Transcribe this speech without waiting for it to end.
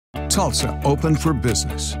Tulsa Open for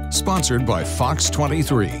Business, sponsored by Fox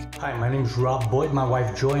 23. Hi, my name is Rob Boyd. My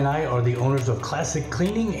wife Joy and I are the owners of Classic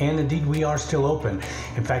Cleaning, and indeed we are still open.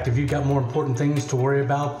 In fact, if you've got more important things to worry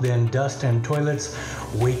about than dust and toilets,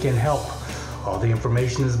 we can help. All the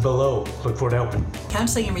information is below. Look forward to helping.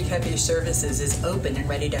 Counseling and Recovery Services is open and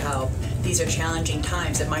ready to help. These are challenging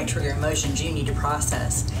times that might trigger emotions you need to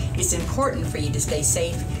process. It's important for you to stay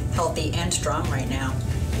safe, healthy, and strong right now.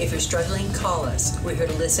 If you're struggling, call us. We're here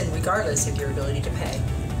to listen regardless of your ability to pay.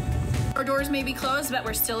 Our doors may be closed, but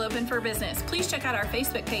we're still open for business. Please check out our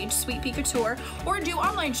Facebook page, Sweet Pea Couture, or do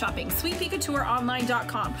online shopping,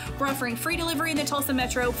 sweetpeacoutureonline.com. We're offering free delivery in the Tulsa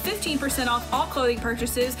Metro, 15% off all clothing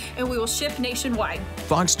purchases, and we will ship nationwide.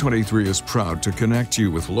 Fox 23 is proud to connect you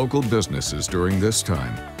with local businesses during this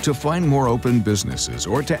time. To find more open businesses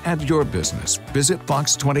or to add your business, visit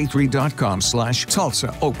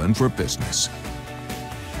fox23.com/Tulsa Open for Business.